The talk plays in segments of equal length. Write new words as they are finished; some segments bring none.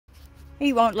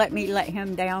He won't let me let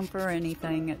him down for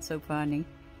anything. It's so funny.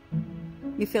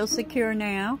 You feel secure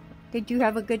now? Did you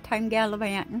have a good time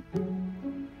gallivanting?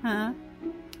 Huh?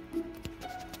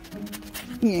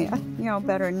 Yeah, y'all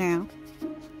better now.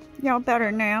 Y'all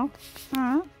better now,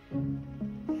 huh?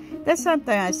 That's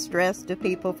something I stress to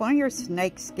people. If one of your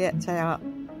snakes gets out,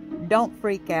 don't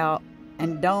freak out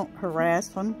and don't harass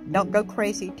them. Don't go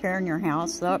crazy tearing your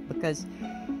house up, because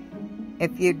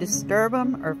if you disturb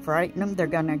them or frighten them, they're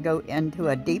going to go into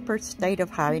a deeper state of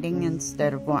hiding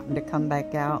instead of wanting to come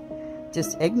back out.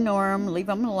 Just ignore them, leave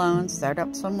them alone, set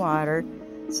up some water,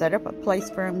 set up a place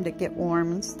for them to get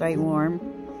warm and stay warm.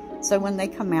 So when they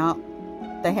come out,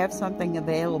 they have something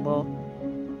available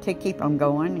to keep them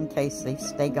going in case they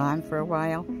stay gone for a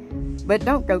while. But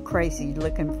don't go crazy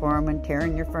looking for them and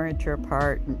tearing your furniture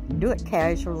apart. Do it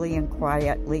casually and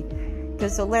quietly,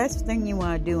 because the last thing you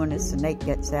want to do when a snake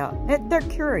gets out, they're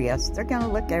curious. They're going to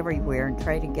look everywhere and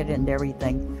try to get into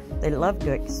everything. They love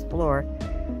to explore.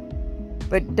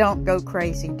 But don't go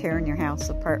crazy tearing your house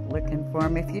apart looking for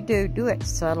them. If you do, do it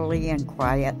subtly and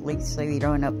quietly so you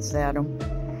don't upset them.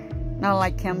 Not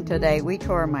like him today. We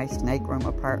tore my snake room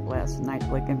apart last night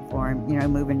looking for him. You know,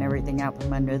 moving everything out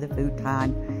from under the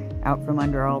futon, out from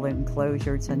under all the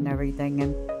enclosures and everything.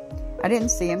 And I didn't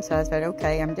see him, so I said,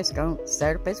 okay, I'm just going to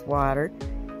set up his water.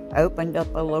 Opened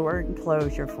up a lower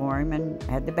enclosure for him and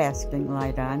had the basking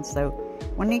light on. So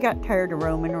when he got tired of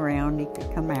roaming around, he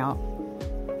could come out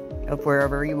of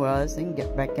wherever he was and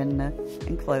get back in the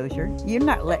enclosure. You're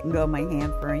not letting go of my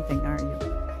hand for anything, are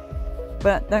you?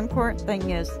 But the important thing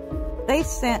is, they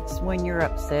sense when you're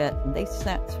upset, and they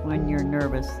sense when you're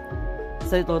nervous.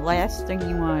 So the last thing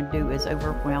you want to do is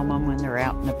overwhelm them when they're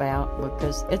out and about,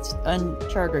 because it's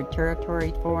uncharted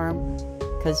territory for them,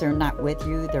 because they're not with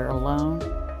you, they're alone.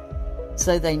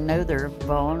 So they know they're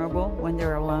vulnerable when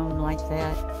they're alone like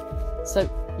that. So,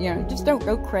 you know, just don't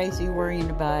go crazy worrying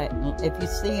about it. If you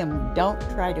see them, don't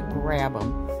try to grab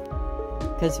them,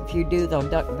 because if you do, they'll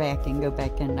duck back and go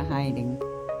back into hiding.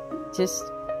 Just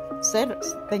set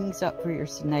things up for your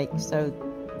snakes so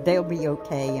they'll be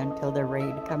okay until they're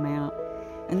ready to come out.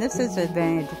 And this is the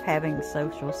advantage of having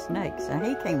social snakes. And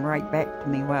he came right back to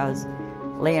me while I was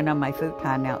laying on my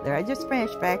futon out there. I just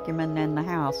finished vacuuming in the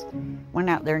house. Went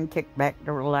out there and kicked back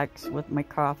to relax with my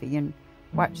coffee and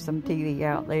watch some TV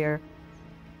out there.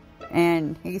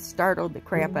 And he startled the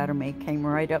crap out of me, came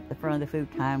right up the front of the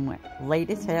futon, laid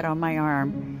his head on my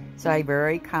arm. So I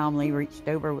very calmly reached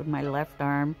over with my left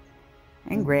arm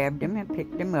and grabbed him and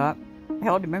picked him up,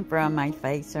 held him in front of my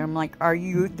face, and I'm like, are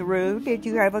you through? Did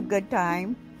you have a good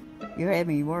time? You had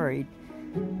me worried.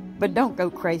 But don't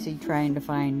go crazy trying to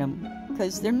find them,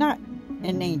 because they're not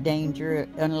in any danger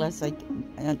unless they,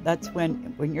 that's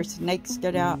when your snakes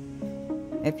get out.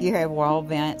 If you have wall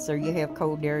vents or you have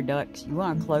cold air ducts, you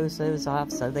want to close those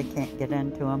off so they can't get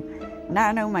into them. Now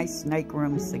I know my snake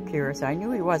room's secure, so I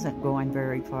knew he wasn't going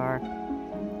very far.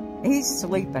 He's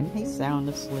sleeping. He's sound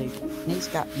asleep. He's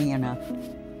got me in a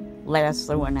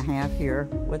lasso and a half here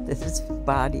with his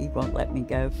body. He won't let me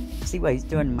go. See what he's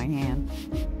doing in my hand.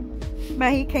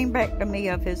 But he came back to me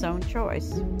of his own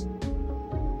choice.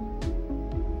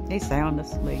 He's sound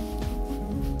asleep.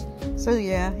 So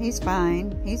yeah, he's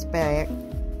fine. He's back.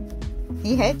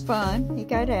 He had fun. He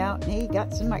got out and he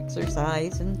got some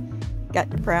exercise and got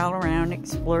to prowl around,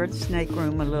 explore the snake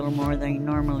room a little more than he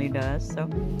normally does. So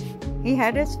he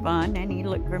had his fun and he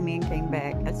looked for me and came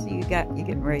back. I see you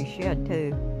getting ready to shed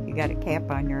too. You got a cap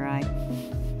on your eye.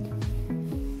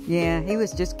 Yeah, he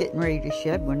was just getting ready to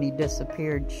shed when he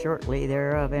disappeared shortly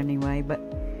thereof anyway.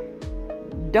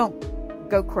 But don't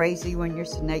go crazy when your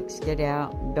snakes get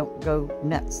out. Don't go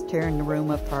nuts tearing the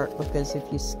room apart, because if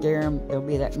you scare them, they'll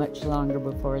be that much longer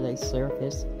before they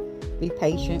surface. Be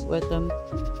patient with them.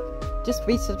 Just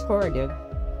be supportive.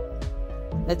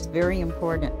 That's very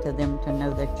important to them to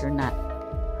know that you're not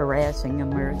harassing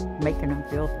them or making them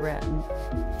feel threatened.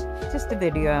 Just a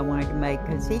video I wanted to make,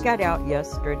 because he got out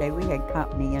yesterday. We had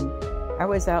company and I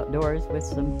was outdoors with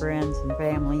some friends and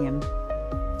family, and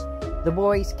the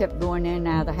boys kept going in and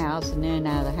out of the house and in and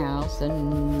out of the house,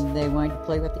 and they wanted to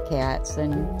play with the cats,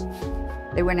 and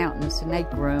they went out in the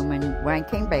snake room. And when I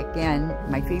came back in,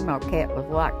 my female cat was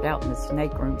locked out in the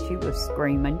snake room. She was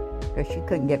screaming because she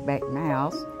couldn't get back in the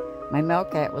house. My male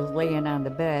cat was laying on the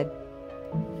bed,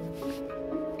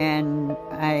 and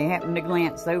I happened to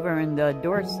glance over, and the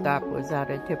doorstop was out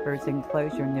of Tipr's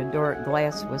enclosure, and the door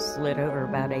glass was slid over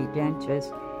about 8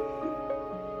 inches.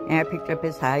 And I picked up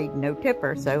his hide, no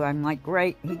Tipr. So I'm like,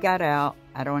 great, he got out.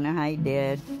 I don't know how he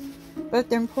did. But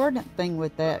the important thing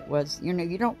with that was, you know,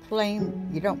 you don't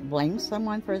blame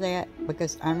someone for that,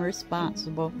 because I'm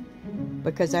responsible.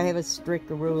 because I have a strict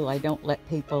rule. I don't let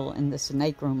people in the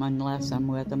snake room unless I'm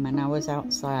with them, and I was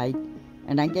outside,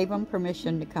 and I gave them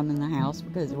permission to come in the house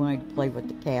because I wanted to play with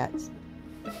the cats.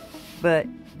 But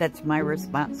that's my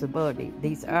responsibility.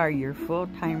 These are your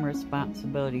full-time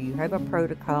responsibility. You have a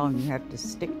protocol, and you have to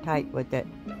stick tight with it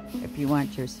if you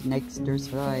want your snakes to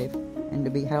survive and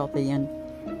to be healthy. And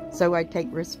so I take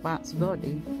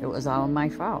responsibility. It was all my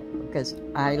fault because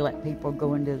I let people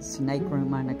go into the snake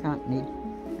room unaccompanied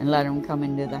and let them come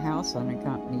into the house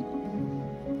unaccompanied.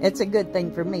 It's a good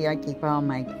thing for me. I keep all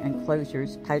my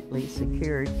enclosures tightly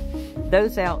secured.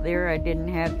 Those out there, I didn't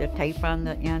have the tape on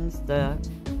the ends, the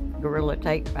Gorilla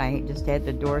Tape. I just had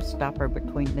the door stopper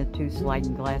between the two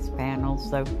sliding glass panels.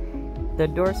 So the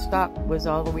door stop was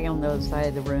all the way on the other side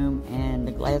of the room, and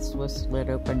the glass was slid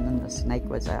open and the snake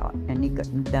was out. And he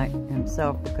couldn't have done it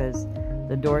himself because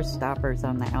the door stopper's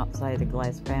on the outside of the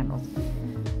glass panels.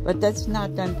 But that's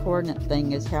not the important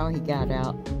thing, is how he got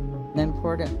out. The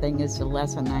important thing is the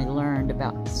lesson I learned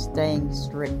about staying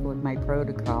strict with my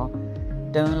protocol.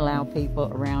 Don't allow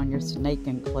people around your snake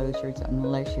enclosures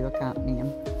unless you accompany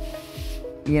them.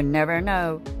 You never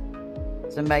know.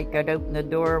 Somebody could open the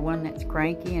door, one that's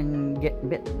cranky, and get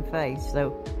bit in the face.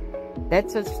 So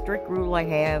that's a strict rule I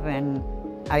have, and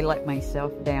I let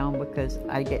myself down because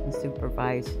I didn't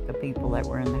supervise the people that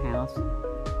were in the house.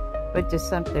 But just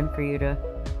something for you to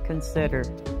consider.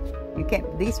 You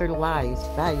can't, these are lives,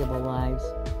 valuable lives.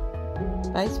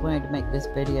 I just wanted to make this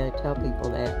video to tell people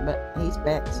that, but he's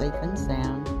back safe and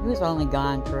sound. He was only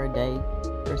gone for a day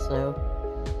or so.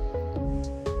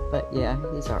 But yeah,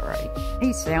 he's alright.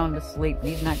 He's sound asleep.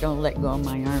 He's not going to let go of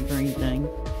my arms or anything.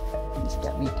 He's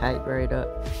got me tied right up.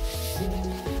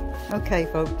 Okay,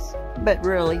 folks. But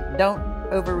really, don't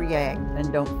overreact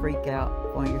and don't freak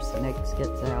out when your snakes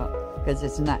gets out, because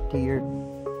it's not to your...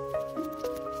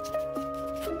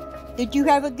 Did you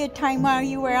have a good time while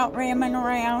you were out ramming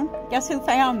around? Guess who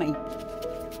found me?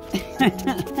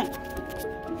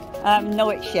 No,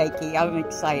 it's shaky. I'm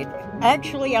excited.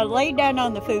 Actually, I laid down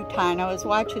on the futon. I was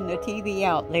watching the TV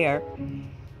out there.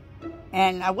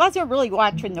 And I wasn't really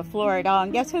watching the floor at all.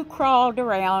 And guess who crawled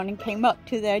around and came up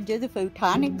to the edge of the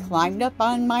futon and climbed up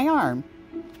on my arm?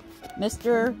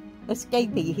 Mr.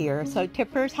 Escapee here. So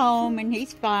Tipr's home and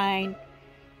he's fine.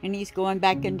 And he's going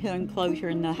back into enclosure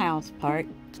in the house part.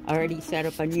 I already set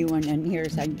up a new one in here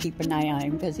so I can keep an eye on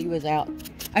him because he was out.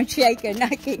 I'm shaking. I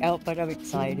can't help it. I'm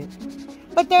excited.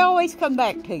 But they always come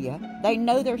back to you. They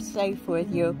know they're safe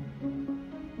with you.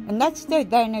 And that's the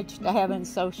advantage to having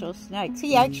social snakes.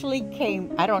 He actually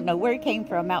came, I don't know where he came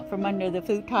from, out from under the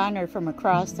futon or from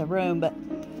across the room, but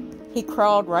he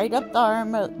crawled right up the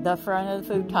arm, the front of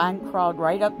the futon, crawled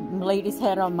right up and laid his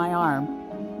head on my arm.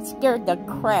 It scared the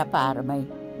crap out of me.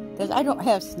 Because I don't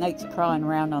have snakes crawling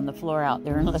around on the floor out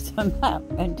there unless I'm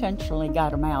intentionally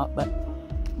got them out. But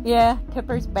yeah,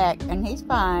 Tipper's back and he's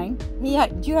fine.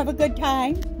 Did you have a good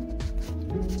time?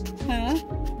 Huh?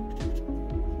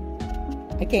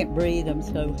 I can't breathe. I'm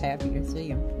so happy to see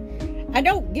him. I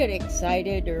don't get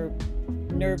excited or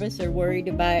nervous or worried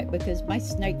about it because my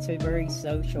snakes are very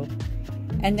social.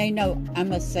 And they know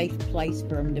I'm a safe place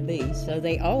for them to be. So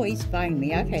they always find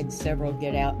me. I've had several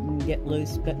get out and get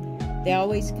loose, but they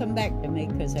always come back to me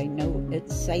because they know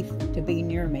it's safe to be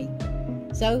near me.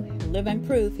 So, living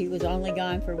proof, he was only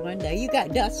gone for one day. You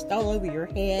got dust all over your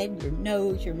head, your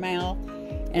nose, your mouth.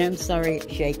 And I'm sorry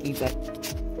it's shaky, but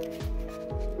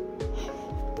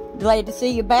glad to see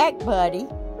you back, buddy.